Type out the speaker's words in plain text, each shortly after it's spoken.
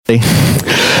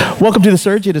Welcome to The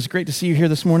Surge. It is great to see you here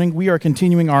this morning. We are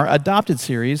continuing our adopted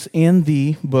series in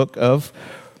the book of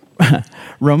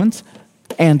Romans.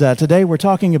 And today we're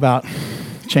talking about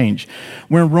change.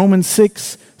 We're in Romans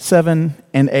 6, 7,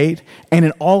 and 8. And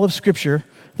in all of Scripture,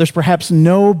 there's perhaps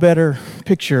no better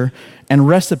picture and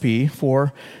recipe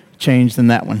for change than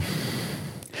that one.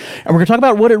 And we're going to talk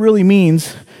about what it really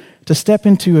means to step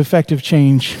into effective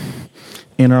change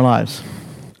in our lives.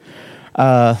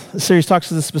 The series talks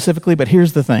to this specifically, but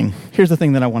here's the thing. Here's the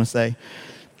thing that I want to say.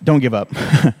 Don't give up,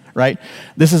 right?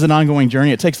 This is an ongoing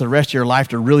journey. It takes the rest of your life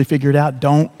to really figure it out.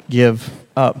 Don't give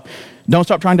up. Don't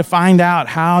stop trying to find out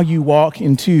how you walk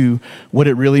into what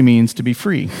it really means to be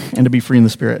free and to be free in the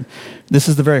Spirit. This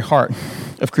is the very heart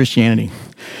of Christianity.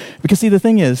 Because see, the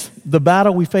thing is, the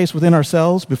battle we face within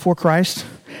ourselves before Christ,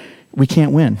 we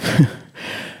can't win.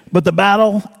 But the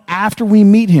battle after we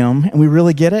meet Him and we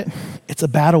really get it, it's a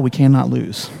battle we cannot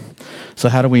lose. So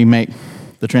how do we make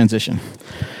the transition?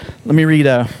 Let me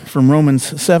read from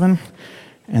Romans 7,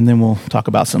 and then we'll talk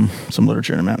about some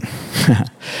literature in a minute.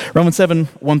 Romans 7,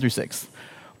 1 through 6.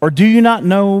 Or do you not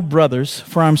know, brothers,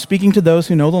 for I'm speaking to those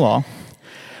who know the law,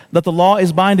 that the law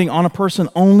is binding on a person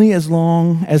only as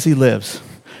long as he lives.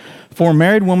 For a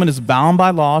married woman is bound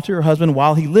by law to her husband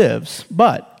while he lives,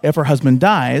 but if her husband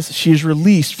dies, she is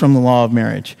released from the law of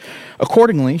marriage.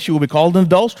 Accordingly, she will be called an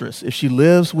adulteress if she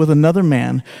lives with another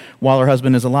man while her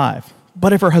husband is alive.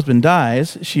 But if her husband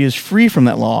dies, she is free from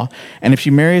that law, and if she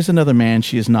marries another man,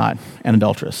 she is not an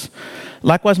adulteress.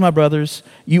 Likewise, my brothers,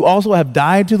 you also have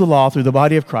died to the law through the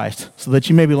body of Christ, so that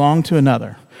you may belong to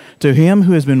another, to Him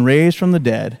who has been raised from the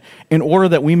dead, in order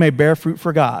that we may bear fruit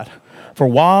for God. For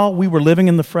while we were living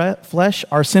in the flesh,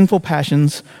 our sinful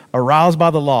passions, aroused by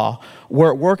the law,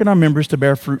 were at work in our members to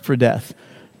bear fruit for death.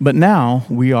 But now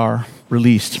we are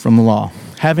released from the law,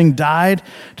 having died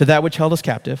to that which held us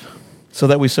captive, so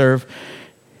that we serve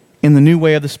in the new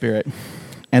way of the Spirit,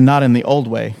 and not in the old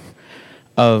way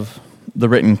of the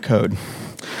written code.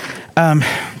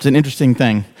 It's an interesting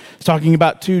thing. It's talking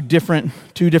about two different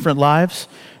lives.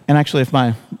 And actually, if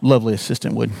my lovely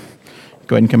assistant would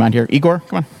go ahead and come out here. Igor,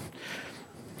 come on.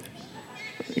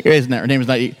 Isn't that her name is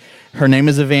not? Her name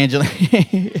is Evangeline.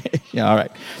 Yeah, all right.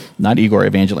 Not Igor,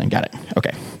 Evangeline. Got it.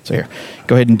 Okay. So here,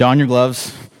 go ahead and don your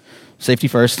gloves. Safety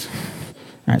first.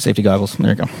 All right, safety goggles. There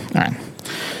you go. All right.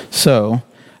 So,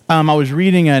 I was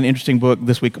reading an interesting book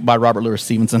this week by Robert Louis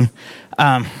Stevenson,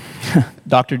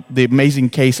 The Amazing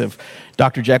Case of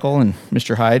Dr. Jekyll and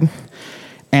Mr. Hyde.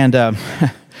 And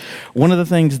one of the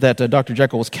things that Dr.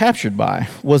 Jekyll was captured by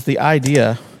was the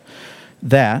idea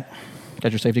that...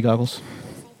 Got your safety goggles?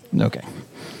 Okay.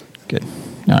 Good.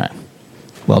 All right.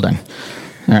 Well done.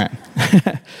 All right.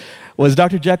 Was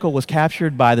Dr. Jekyll was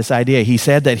captured by this idea. He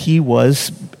said that he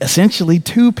was essentially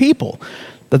two people,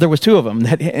 that there was two of them,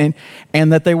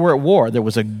 and that they were at war. There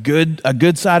was a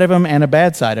good side of him and a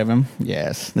bad side of him.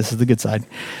 Yes, this is the good side.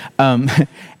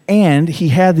 And he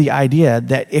had the idea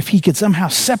that if he could somehow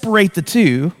separate the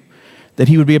two, that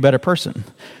he would be a better person.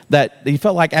 That he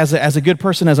felt like as a good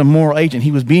person, as a moral agent,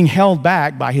 he was being held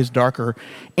back by his darker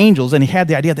angels, and he had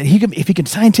the idea that if he could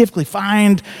scientifically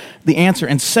find the answer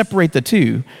and separate the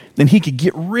two, then he could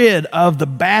get rid of the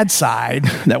bad side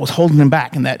that was holding him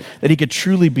back, and that he could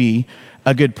truly be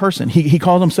a good person. He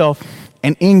called himself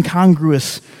an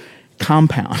incongruous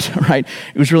compound, right?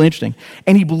 It was really interesting.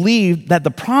 And he believed that the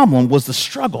problem was the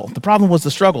struggle. The problem was the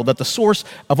struggle, that the source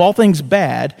of all things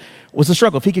bad was the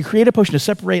struggle. If he could create a potion to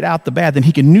separate out the bad, then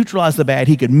he could neutralize the bad,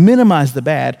 he could minimize the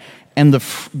bad, and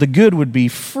the good would be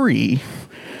free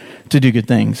to do good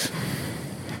things.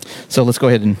 So let's go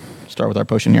ahead and start with our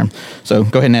potion here. So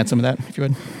go ahead and add some of that, if you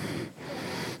would.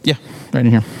 Yeah, right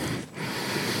in here.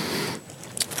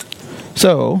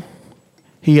 So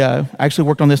he actually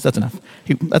worked on this. That's enough.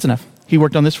 That's enough. He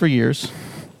worked on this for years.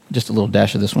 Just a little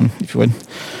dash of this one, if you would.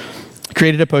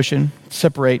 Created a potion,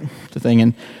 separate the thing,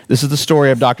 and this is the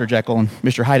story of Dr. Jekyll and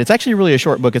Mr. Hyde. It's actually really a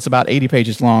short book. It's about 80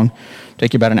 pages long.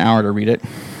 Take you about an hour to read it.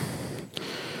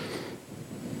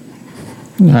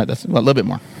 All right, that's a little bit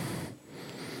more.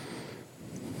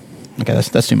 Okay,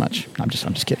 that's too much. I'm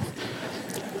just kidding.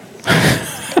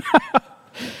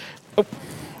 Oh.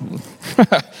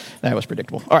 That was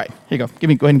predictable. All right, here you go.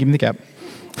 Go ahead and give me the cap.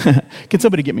 Can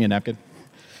somebody get me a napkin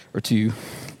or two?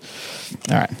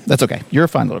 All right, that's okay. You're a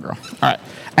fine little girl. All right.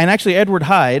 And actually, Edward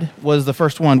Hyde was the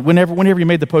first one. Whenever you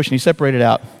made the potion, he separated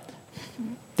out.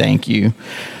 Thank you.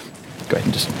 Go ahead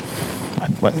and just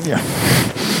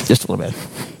a little bit.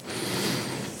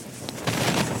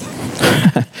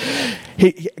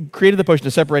 He created the potion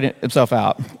to separate himself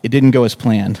out. It didn't go as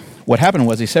planned. What happened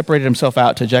was he separated himself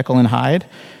out to Jekyll and Hyde.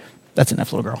 That's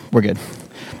enough, little girl. We're good.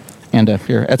 And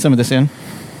here, add some of this in.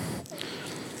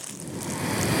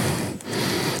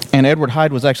 And Edward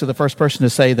Hyde was actually the first person to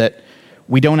say that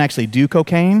we don't actually do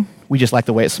cocaine, we just like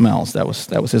the way it smells. That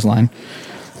was his line.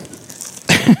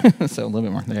 So a little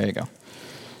bit more. There you go.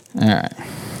 All right.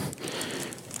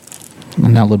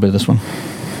 And now a little bit of this one.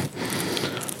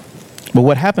 But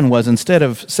what happened was, instead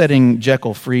of setting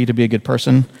Jekyll free to be a good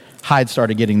person, Hyde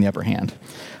started getting the upper hand.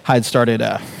 Hyde started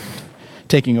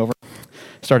taking over,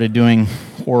 started doing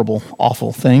horrible,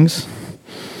 awful things.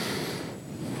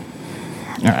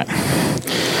 All right.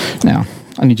 Now,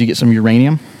 I need you to get some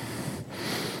uranium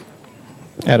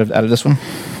out of this one.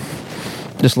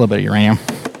 Just a little bit of uranium.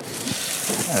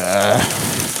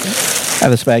 Out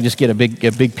of this bag, just get a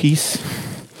big piece.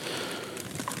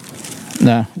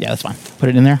 No, yeah, that's fine. Put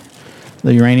it in there.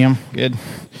 The uranium, good.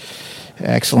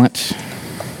 Excellent.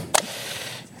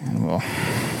 Well,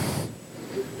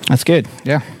 that's good,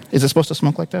 yeah. Is it supposed to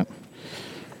smoke like that?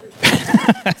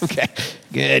 Okay,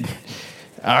 good.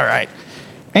 All right.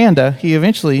 And he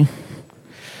eventually,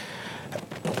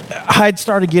 Hyde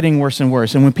started getting worse and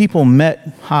worse. And when people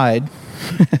met Hyde,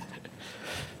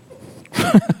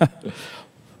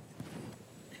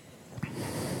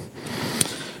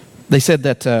 they said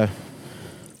that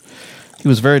he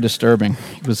was very disturbing.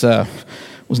 He was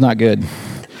not good.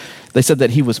 They said that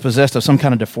he was possessed of some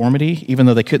kind of deformity, even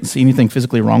though they couldn't see anything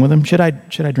physically wrong with him. Should I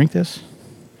drink this?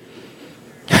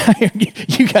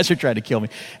 You guys are trying to kill me.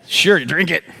 Sure,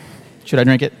 drink it. Should I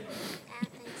drink it?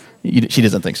 She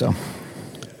doesn't think so.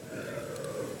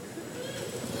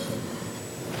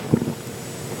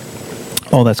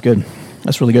 Oh, that's good.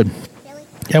 That's really good. Really?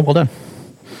 Yeah, well done.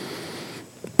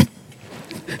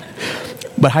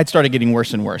 But Hyde started getting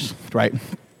worse and worse, right?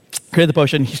 Created the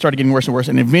potion, he started getting worse and worse,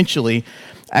 and eventually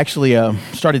actually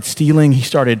started stealing. He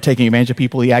started taking advantage of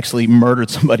people. He actually murdered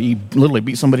somebody, literally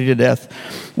beat somebody to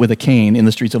death with a cane in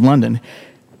the streets of London.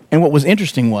 And what was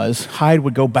interesting was Hyde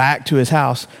would go back to his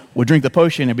house, would drink the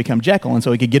potion and become Jekyll, and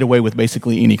so he could get away with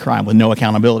basically any crime with no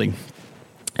accountability.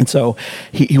 And so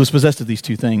he was possessed of these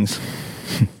two things.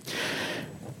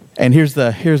 And here's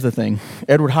the thing.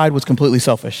 Edward Hyde was completely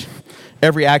selfish.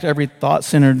 Every act, every thought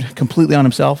centered completely on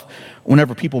himself.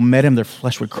 Whenever people met him, their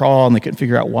flesh would crawl and they couldn't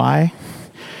figure out why.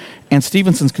 And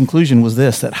Stevenson's conclusion was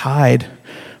this, that Hyde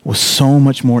was so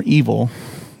much more evil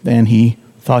than he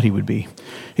thought he would be.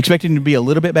 Expecting him to be a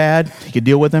little bit bad, he could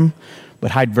deal with him,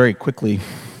 but Hyde very quickly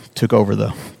took over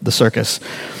the circus.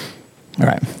 All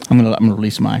right, I'm gonna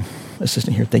release my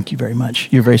assistant here. Thank you very much.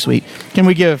 You're very sweet. Can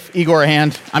we give Igor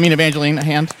Evangeline a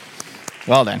hand?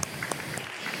 Well done.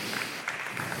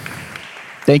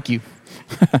 Thank you.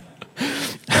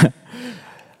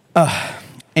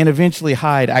 And eventually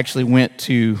Hyde actually went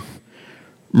to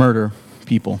murder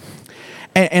people.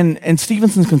 And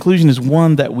Stevenson's conclusion is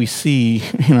one that we see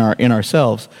in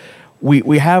ourselves.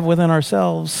 We have within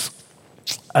ourselves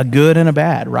a good and a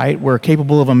bad, right? We're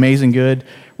capable of amazing good.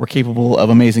 We're capable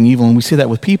of amazing evil. And we see that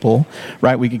with people,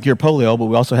 right? We could cure polio, but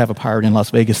we also have a pirate in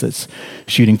Las Vegas that's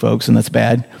shooting folks, and that's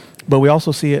bad. But we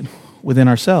also see it within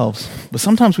ourselves. But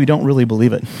sometimes we don't really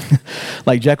believe it.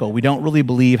 Like Jekyll, we don't really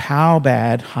believe how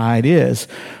bad Hyde is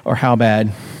or how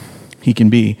bad he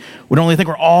can be. We don't really think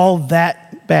we're all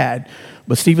that bad.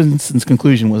 But Stevenson's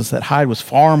conclusion was that Hyde was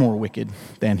far more wicked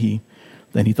than he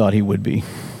thought he would be.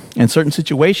 And certain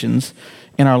situations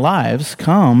in our lives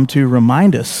come to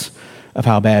remind us of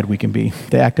how bad we can be.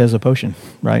 They act as a potion,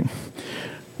 right?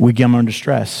 We come under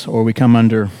stress, or we come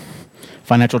under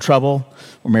financial trouble.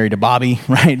 We're married to Bobby,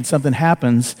 right? Something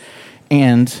happens,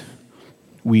 and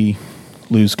we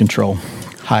lose control.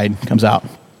 Hyde comes out.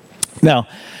 Now,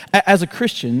 as a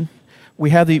Christian, we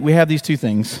have these two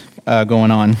things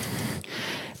going on,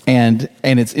 and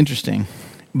it's interesting.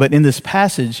 But in this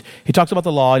passage, he talks about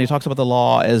the law, and he talks about the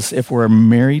law as if we're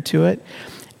married to it.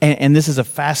 And this is a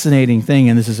fascinating thing,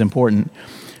 and this is important.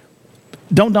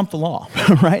 Don't dump the law,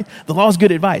 right? The law is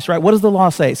good advice, right? What does the law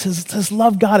say? It says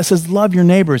love God. It says love your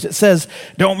neighbors. It says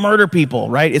don't murder people,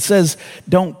 right? It says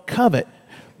don't covet.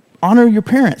 Honor your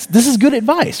parents. This is good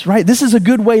advice, right? This is a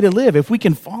good way to live. If we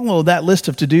can follow that list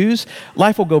of to-dos,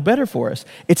 life will go better for us.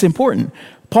 It's important.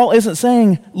 Paul isn't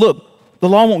saying, look, the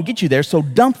law won't get you there, so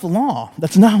dump the law.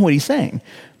 That's not what he's saying.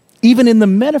 Even in the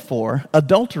metaphor,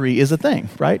 adultery is a thing,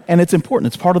 right? And it's important.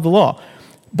 It's part of the law.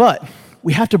 But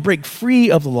we have to break free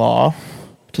of the law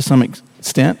to some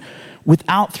extent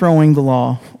without throwing the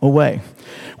law away.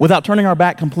 Without turning our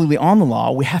back completely on the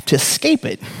law, we have to escape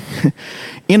it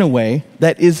in a way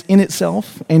that is in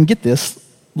itself, and get this,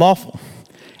 lawful.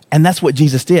 And that's what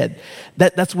Jesus did.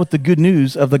 That's what the good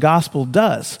news of the gospel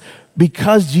does.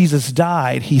 Because Jesus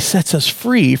died, he sets us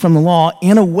free from the law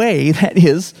in a way that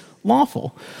is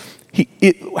lawful.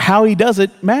 How he does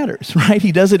it matters, right?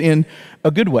 He does it in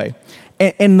a good way.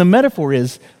 And the metaphor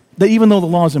is that even though the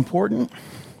law is important,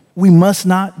 we must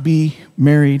not be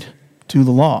married to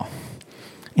the law.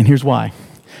 And here's why.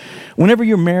 Whenever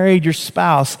you're married, your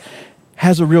spouse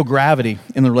has a real gravity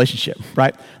in the relationship,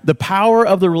 right? The power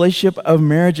of the relationship of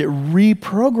marriage, it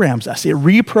reprograms us. It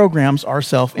reprograms our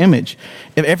self-image.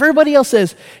 If everybody else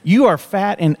says, you are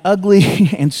fat and ugly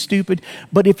and stupid,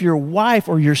 but if your wife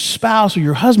or your spouse or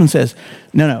your husband says,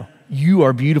 no, you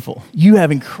are beautiful. You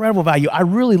have incredible value. I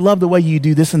really love the way you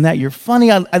do this and that. You're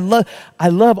funny. I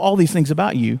love all these things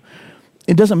about you.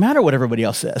 It doesn't matter what everybody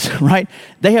else says, right?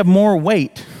 They have more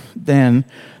weight than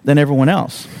everyone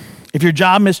else. If your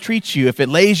job mistreats you, if it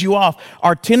lays you off,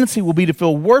 our tendency will be to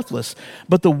feel worthless.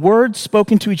 But the words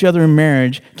spoken to each other in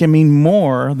marriage can mean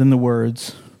more than the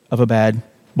words of a bad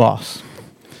boss.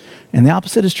 And the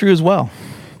opposite is true as well.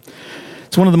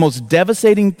 It's one of the most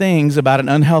devastating things about an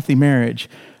unhealthy marriage,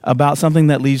 about something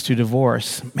that leads to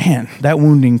divorce. Man, that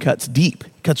wounding cuts deep,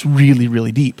 cuts really,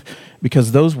 really deep,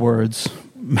 because those words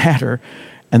matter,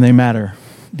 and they matter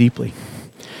deeply.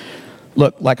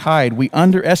 Look, like Hyde, we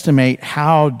underestimate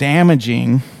how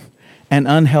damaging an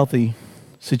unhealthy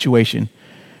situation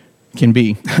can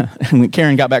be. When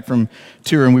Karen got back from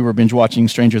tour and we were binge watching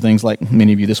Stranger Things like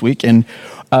many of you this week, and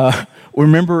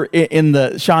remember in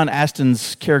the Sean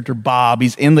Astin's character Bob,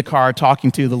 he's in the car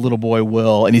talking to the little boy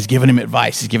Will, and he's giving him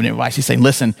advice. He's saying,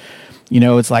 listen,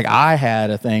 it's like I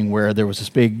had a thing where there was this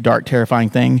big, dark, terrifying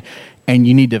thing, and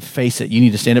you need to face it. You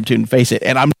need to stand up to it and face it.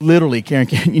 And I'm literally, Karen,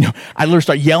 I literally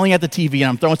start yelling at the TV and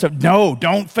I'm throwing stuff. No,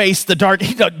 don't face the dark.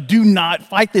 Do not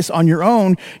fight this on your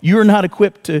own. You're not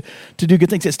equipped to do good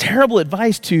things. It's terrible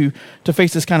advice to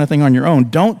face this kind of thing on your own.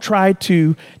 Don't try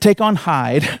to take on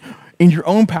Hyde in your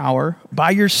own power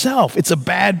by yourself. It's a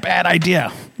bad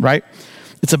idea, right?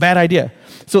 It's a bad idea.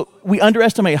 So we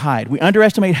underestimate Hyde. We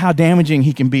underestimate how damaging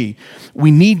he can be.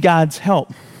 We need God's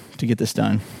help to get this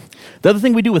done. The other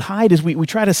thing we do with Hyde is we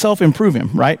try to self-improve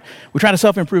him, right? We try to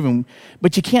self-improve him,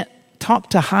 but you can't talk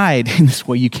to Hyde in this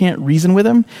way. You can't reason with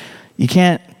him. You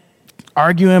can't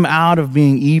argue him out of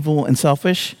being evil and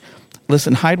selfish.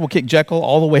 Listen, Hyde will kick Jekyll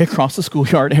all the way across the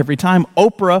schoolyard every time.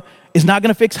 Oprah is not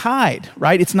going to fix Hyde,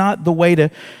 right? It's not the way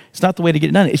to get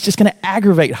it done. It's just going to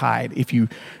aggravate Hyde if you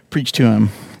preach to him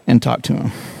and talk to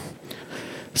him.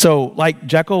 So, like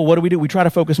Jekyll, what do? We try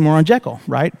to focus more on Jekyll,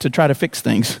 right? To try to fix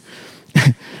things.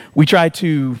 We try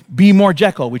to be more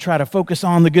Jekyll. We try to focus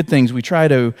on the good things. We try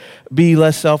to be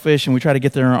less selfish, and we try to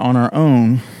get there on our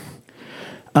own.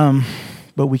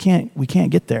 But we can't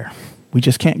get there. We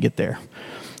just can't get there.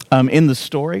 In the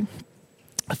story,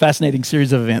 a fascinating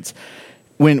series of events.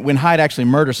 When Hyde actually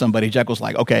murders somebody, Jekyll's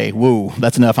like, okay, woo,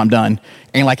 that's enough, I'm done.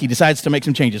 And he decides to make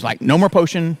some changes, like no more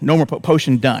potion,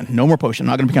 done. No more potion,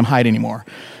 I'm not going to become Hyde anymore.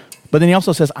 But then he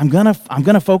also says, I'm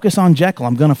gonna focus on Jekyll.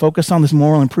 I'm gonna focus on this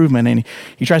moral improvement. And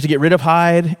he tries to get rid of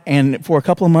Hyde, and for a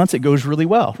couple of months it goes really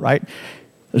well, right?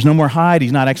 There's no more Hyde.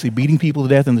 He's not actually beating people to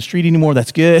death in the street anymore.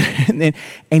 That's good.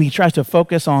 And he tries to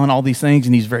focus on all these things,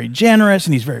 and he's very generous,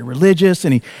 and he's very religious,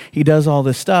 and he does all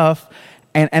this stuff.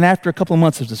 And after a couple of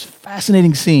months, there's this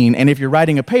fascinating scene. And if you're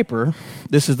writing a paper,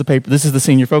 this is the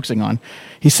scene you're focusing on.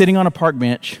 He's sitting on a park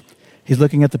bench. He's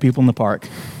looking at the people in the park.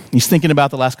 He's thinking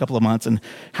about the last couple of months and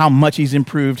how much he's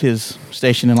improved his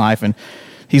station in life. And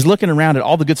he's looking around at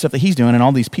all the good stuff that he's doing and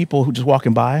all these people who just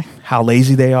walking by, how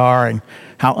lazy they are and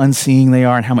how unseeing they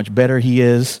are and how much better he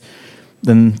is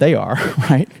than they are,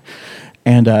 right?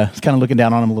 And he's kind of looking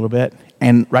down on them a little bit.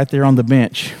 And right there on the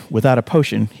bench, without a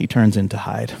potion, he turns into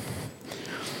Hyde.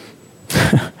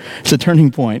 It's a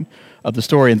turning point of the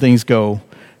story, and things go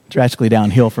drastically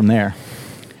downhill from there.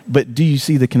 But do you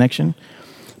see the connection?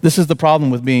 This is the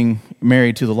problem with being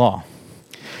married to the law.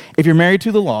 If you're married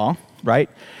to the law, right,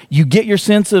 you get your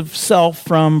sense of self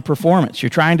from performance. You're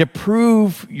trying to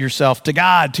prove yourself to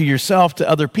God, to yourself, to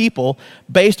other people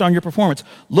based on your performance.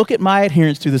 Look at my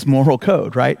adherence to this moral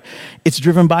code, right? It's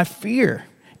driven by fear.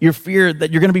 Your fear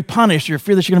that you're going to be punished, your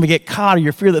fear that you're going to get caught, or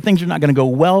your fear that things are not going to go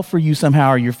well for you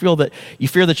somehow, or you fear that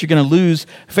you're going to lose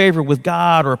favor with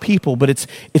God or people. But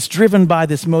it's driven by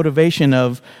this motivation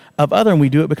of other, and we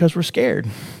do it because we're scared.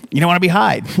 You don't want to be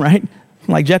Hyde, right?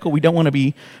 Like Jekyll, we don't want to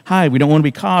be Hyde. We don't want to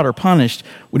be caught or punished.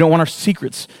 We don't want our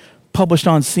secrets published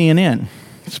on CNN.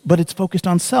 But it's focused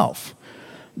on self.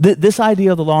 This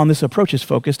idea of the law and this approach is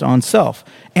focused on self.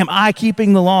 Am I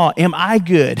keeping the law? Am I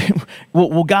good?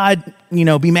 Will God,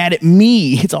 be mad at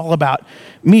me? It's all about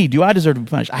me. Do I deserve to be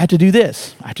punished? I have to do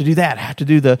this. I have to do that. I have to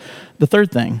do the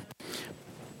third thing.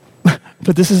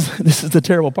 But this is the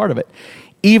terrible part of it.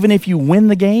 Even if you win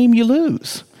the game, you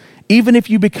lose. Even if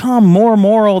you become more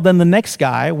moral than the next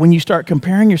guy, when you start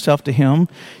comparing yourself to him,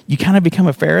 you kind of become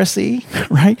a Pharisee,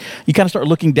 right? You kind of start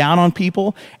looking down on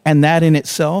people, and that in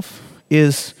itself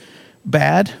is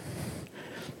bad.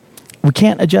 We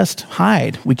can't just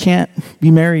hide. We can't be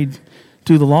married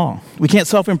to the law. We can't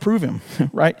self-improve him,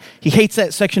 right? He hates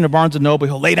that section of Barnes & Noble.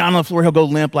 He'll lay down on the floor, he'll go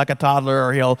limp like a toddler,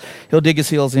 or he'll dig his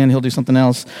heels in, he'll do something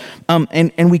else.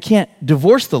 And we can't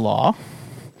divorce the law,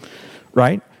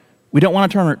 right? We don't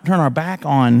want to turn our back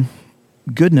on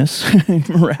goodness and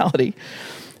morality,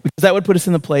 because that would put us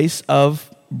in the place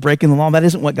of breaking the law. That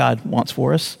isn't what God wants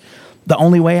for us. The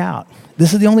only way out.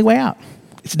 This is the only way out.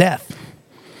 It's death.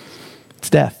 It's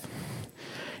death.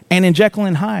 And in Jekyll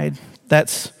and Hyde,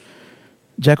 that's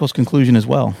Jekyll's conclusion as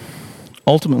well.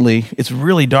 Ultimately, it's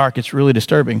really dark. It's really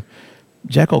disturbing.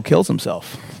 Jekyll kills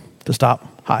himself to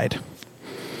stop Hyde,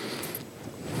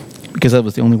 because that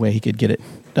was the only way he could get it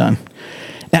done.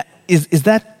 Now, is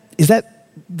that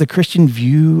the Christian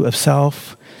view of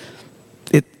self?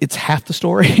 It's half the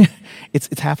story.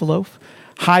 it's half a loaf.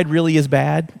 Hyde really is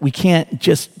bad. We can't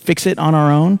just fix it on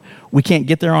our own. We can't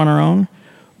get there on our own.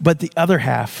 But the other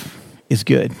half is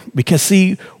good. Because,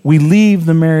 see, we leave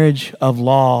the marriage of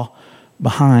law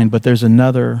behind, but there's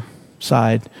another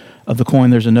side of the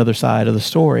coin. There's another side of the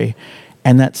story,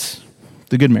 and that's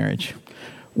the good marriage.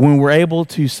 When we're able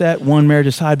to set one marriage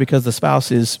aside because the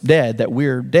spouse is dead, that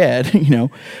we're dead,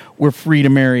 we're free to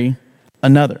marry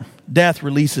another. Death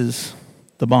releases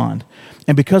the bond.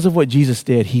 And because of what Jesus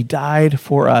did, he died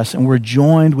for us, and we're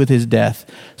joined with his death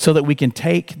so that we can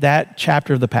take that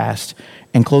chapter of the past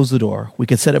and close the door. We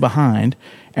can set it behind,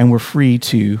 and we're free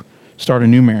to start a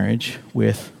new marriage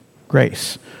with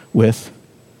grace, with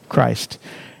Christ.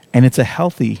 And it's a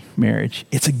healthy marriage.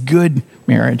 It's a good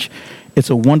marriage. It's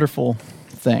a wonderful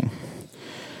thing.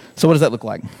 So what does that look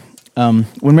like?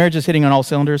 When marriage is hitting on all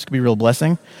cylinders, it can be a real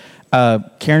blessing.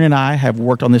 Karen and I have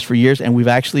worked on this for years, and we've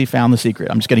actually found the secret.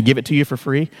 I'm just going to give it to you for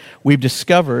free. We've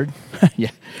discovered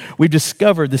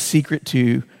the secret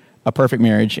to a perfect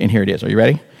marriage, and here it is. Are you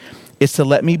ready? It's to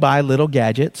let me buy little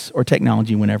gadgets or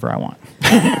technology whenever I want.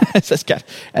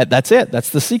 That's it. That's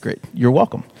the secret. You're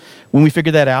welcome. When we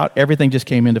figured that out, everything just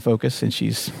came into focus, and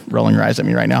she's rolling her eyes at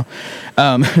me right now.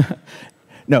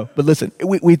 No, but listen,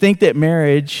 we think that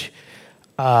marriage,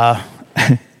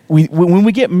 when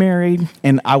we get married,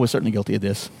 and I was certainly guilty of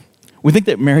this, we think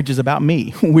that marriage is about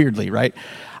me, weirdly, right?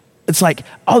 It's like,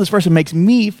 oh, this person makes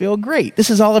me feel great. This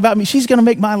is all about me. She's going to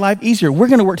make my life easier. We're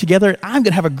going to work together. I'm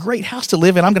going to have a great house to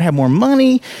live in. I'm going to have more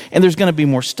money, and there's going to be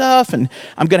more stuff, and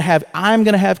I'm going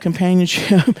to have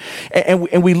companionship.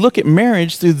 and we look at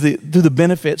marriage through the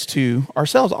benefits to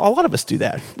ourselves. A lot of us do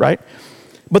that, right?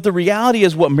 But the reality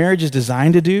is what marriage is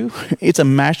designed to do, it's a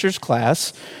master's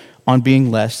class on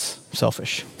being less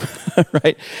selfish,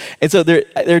 right? And so there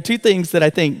are two things that I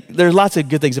think, there are lots of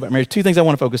good things about marriage. Two things I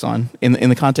want to focus on in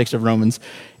the context of Romans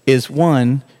is,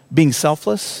 one, being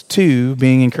selfless, two,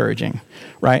 being encouraging,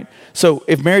 right? So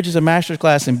if marriage is a master's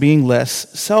class in being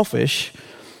less selfish,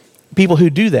 people who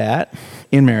do that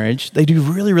in marriage, they do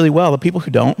really, really well. The people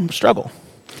who don't struggle.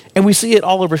 And we see it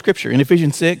all over Scripture. In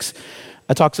Ephesians 6,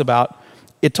 it talks about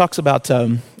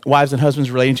wives and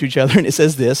husbands relating to each other, and it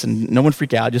says this, and no one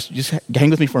freak out, just hang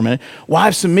with me for a minute.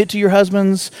 Wives, submit to your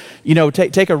husbands,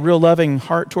 take a real loving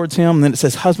heart towards him. And then it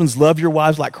says, husbands, love your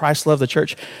wives like Christ loved the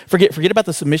church. Forget about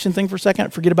the submission thing for a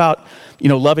second. Forget about,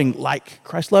 loving like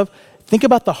Christ loved. Think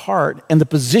about the heart and the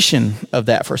position of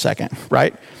that for a second,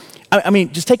 right? I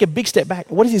mean, just take a big step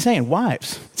back. What is he saying?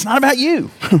 Wives, it's not about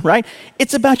you, right?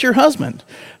 It's about your husband.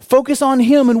 Focus on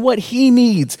him and what he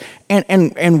needs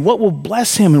and what will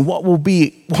bless him and what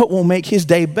will make his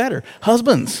day better.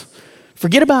 Husbands,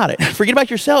 forget about it. Forget about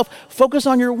yourself. Focus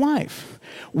on your wife.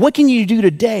 What can you do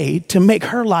today to make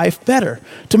her life better,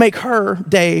 to make her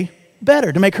day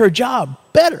better, to make her job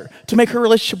better, to make her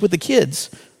relationship with the kids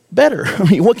better? I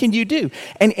mean, what can you do?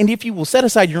 And if you will set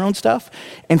aside your own stuff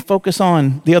and focus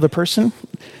on the other person,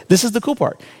 this is the cool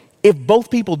part. If both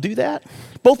people do that,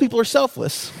 both people are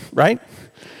selfless, right?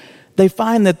 They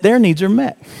find that their needs are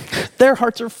met. Their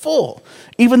hearts are full,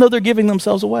 even though they're giving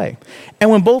themselves away. And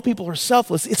when both people are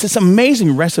selfless, it's this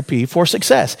amazing recipe for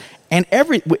success. And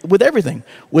with everything,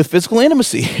 with physical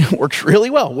intimacy, it works really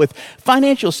well. With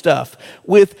financial stuff,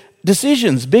 with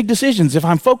decisions, big decisions. If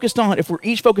we're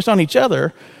each focused on each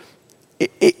other,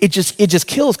 it just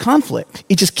kills conflict.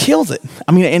 It just kills it.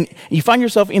 I mean, and you find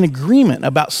yourself in agreement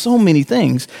about so many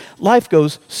things. Life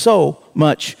goes so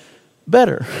much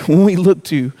better when we look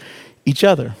to each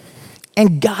other.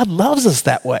 And God loves us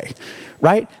that way,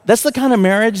 right? That's the kind of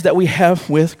marriage that we have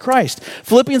with Christ.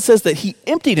 Philippians says that he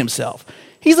emptied himself.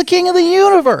 He's the king of the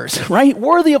universe, right?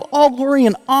 Worthy of all glory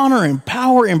and honor and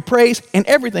power and praise and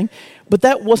everything. But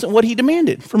that wasn't what he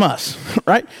demanded from us,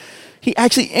 right? He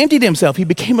actually emptied himself. He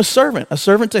became a servant. A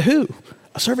servant to who?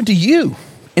 A servant to you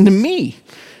and to me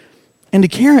and to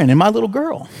Karen and my little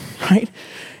girl, right?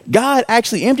 God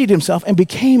actually emptied himself and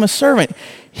became a servant.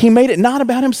 He made it not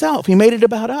about himself. He made it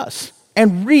about us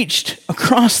and reached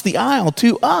across the aisle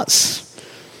to us.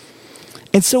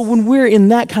 And so when we're in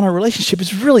that kind of relationship,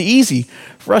 it's really easy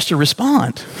for us to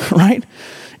respond, right?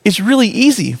 It's really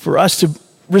easy for us to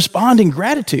respond in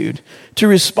gratitude, to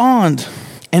respond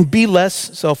and be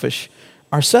less selfish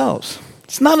ourselves.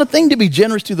 It's not a thing to be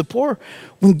generous to the poor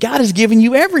when God has given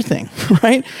you everything,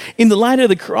 right? In the light of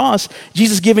the cross,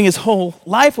 Jesus giving his whole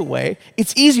life away,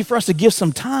 it's easy for us to give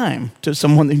some time to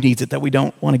someone who needs it that we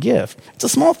don't want to give. It's a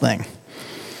small thing.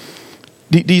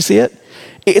 Do you see it?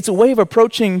 It's a way of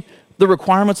approaching the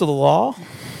requirements of the law.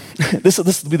 This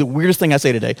will be the weirdest thing I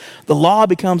say today. The law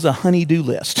becomes a honey-do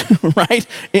list, right?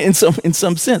 In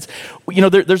some sense. You know,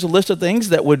 there's a list of things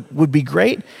that would be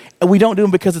great, and we don't do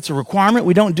them because it's a requirement.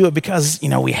 We don't do it because, you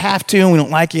know, we have to and we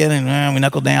don't like it and we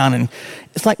knuckle down. And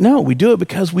it's like, no, we do it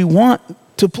because we want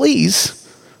to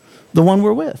please the one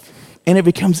we're with. And it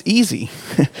becomes easy.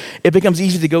 It becomes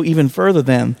easy to go even further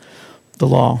than the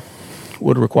law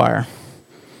would require.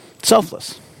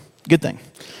 Selfless. Good thing.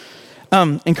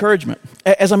 Encouragement.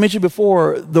 As I mentioned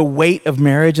before, the weight of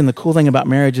marriage and the cool thing about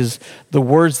marriage is the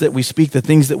words that we speak, the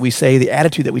things that we say, the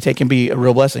attitude that we take can be a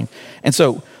real blessing. And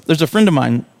so there's a friend of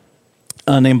mine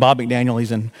named Bob McDaniel.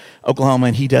 He's in Oklahoma,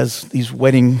 and he does these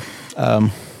wedding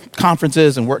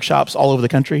conferences and workshops all over the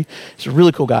country. He's a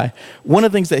really cool guy. One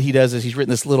of the things that he does is he's written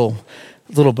this little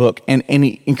book, and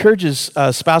he encourages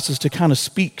spouses to kind of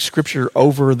speak scripture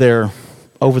over their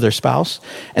spouse.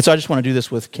 And so I just want to do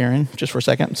this with Karen just for a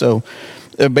second. So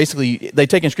basically, they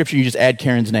take in scripture, you just add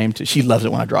Karen's name to. She loves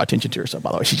it when I draw attention to herself,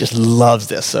 by the way. She just loves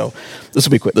this. So this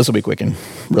will be quick. This will be quick and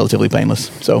relatively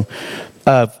painless. So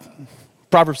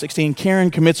Proverbs 16, Karen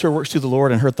commits her works to the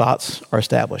Lord and her thoughts are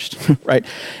established, right?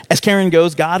 As Karen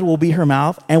goes, God will be her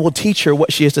mouth and will teach her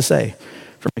what she is to say.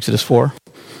 From Exodus 4.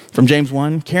 From James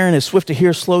 1, Karen is swift to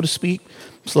hear, slow to speak,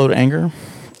 slow to anger.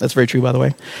 That's very true, by the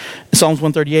way. Psalms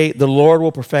 138, the Lord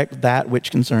will perfect that which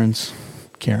concerns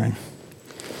Karen.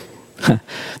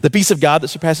 The peace of God that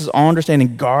surpasses all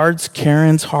understanding guards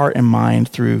Karen's heart and mind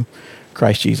through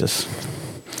Christ Jesus.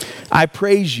 I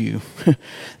praise you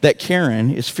that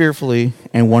Karen is fearfully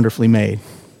and wonderfully made.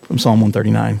 From Psalm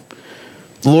 139.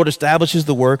 The Lord establishes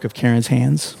the work of Karen's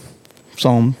hands.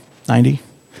 Psalm 90.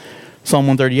 Psalm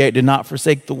 138, did not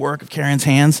forsake the work of Karen's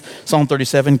hands. Psalm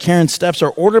 37, Karen's steps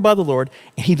are ordered by the Lord,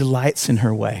 and he delights in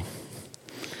her way.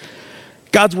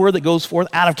 God's word that goes forth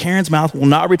out of Karen's mouth will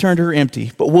not return to her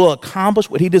empty, but will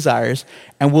accomplish what he desires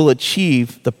and will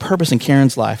achieve the purpose in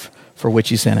Karen's life for which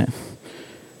he sent it.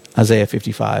 Isaiah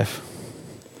 55.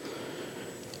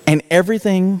 And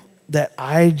everything that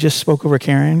I just spoke over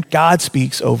Karen, God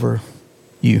speaks over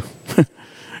you.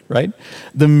 Right?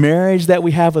 The marriage that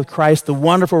we have with Christ, the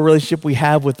wonderful relationship we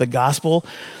have with the gospel,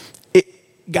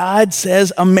 God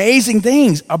says amazing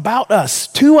things about us,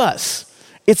 to us.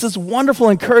 It's this wonderful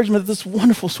encouragement, this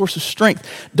wonderful source of strength.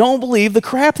 Don't believe the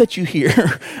crap that you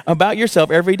hear about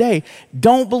yourself every day.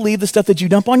 Don't believe the stuff that you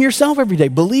dump on yourself every day.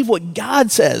 Believe what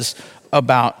God says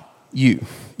about you.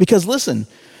 Because listen,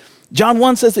 John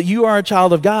 1 says that you are a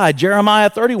child of God. Jeremiah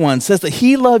 31 says that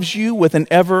he loves you with an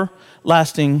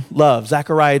everlasting love.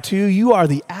 Zechariah 2, you are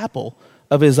the apple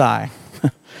of his eye.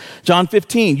 John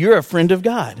 15, you're a friend of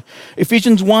God.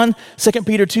 Ephesians 1, 2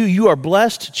 Peter 2, you are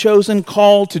blessed, chosen,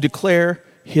 called to declare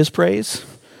his praise.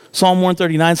 Psalm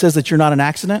 139 says that you're not an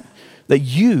accident, that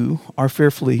you are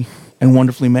fearfully and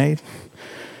wonderfully made.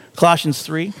 Colossians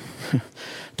 3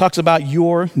 talks about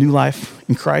your new life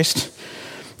in Christ.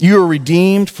 You are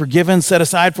redeemed, forgiven, set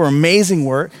aside for amazing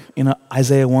work in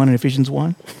Isaiah 1 and Ephesians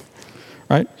 1,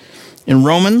 right? In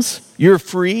Romans, you're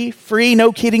free,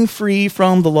 no kidding, free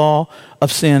from the law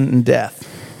of sin and death.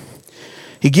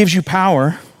 He gives you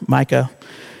power, Micah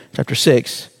chapter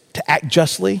 6, to act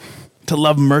justly, to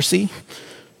love mercy,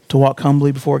 to walk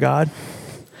humbly before God.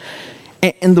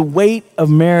 And the weight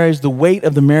of marriage, the weight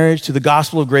of the marriage to the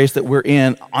gospel of grace that we're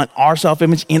in, on our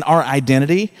self-image, in our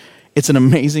identity, it's an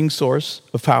amazing source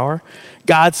of power.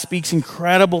 God speaks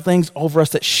incredible things over us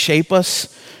that shape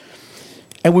us,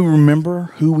 and we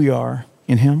remember who we are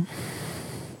in him.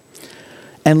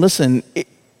 And listen,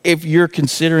 if you're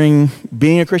considering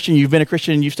being a Christian, you've been a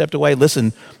Christian, you've stepped away,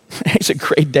 listen, it's a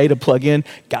great day to plug in.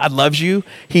 God loves you.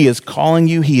 He is calling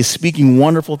you. He is speaking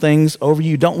wonderful things over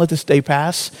you. Don't let this day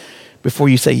pass before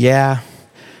you say, yeah,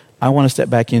 I want to step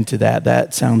back into that.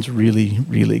 That sounds really,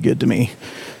 really good to me.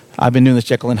 I've been doing this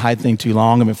Jekyll and Hyde thing too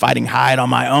long. I've been fighting Hyde on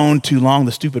my own too long.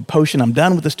 The stupid potion. I'm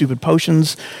done with the stupid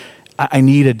potions. I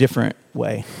need a different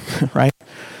way, right?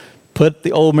 Put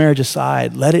the old marriage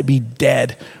aside. Let it be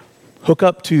dead. Hook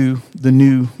up to the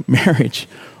new marriage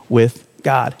with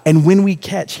God. And when we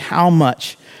catch how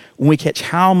much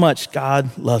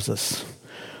God loves us,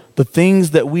 the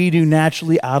things that we do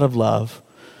naturally out of love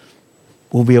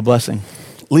will be a blessing.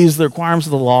 Leaves the requirements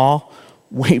of the law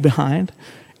way behind.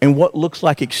 And what looks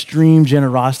like extreme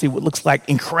generosity, what looks like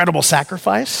incredible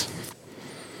sacrifice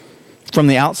from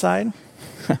the outside,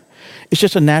 it's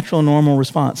just a natural, normal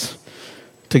response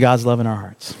to God's love in our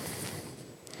hearts.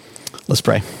 Let's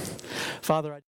pray. Father,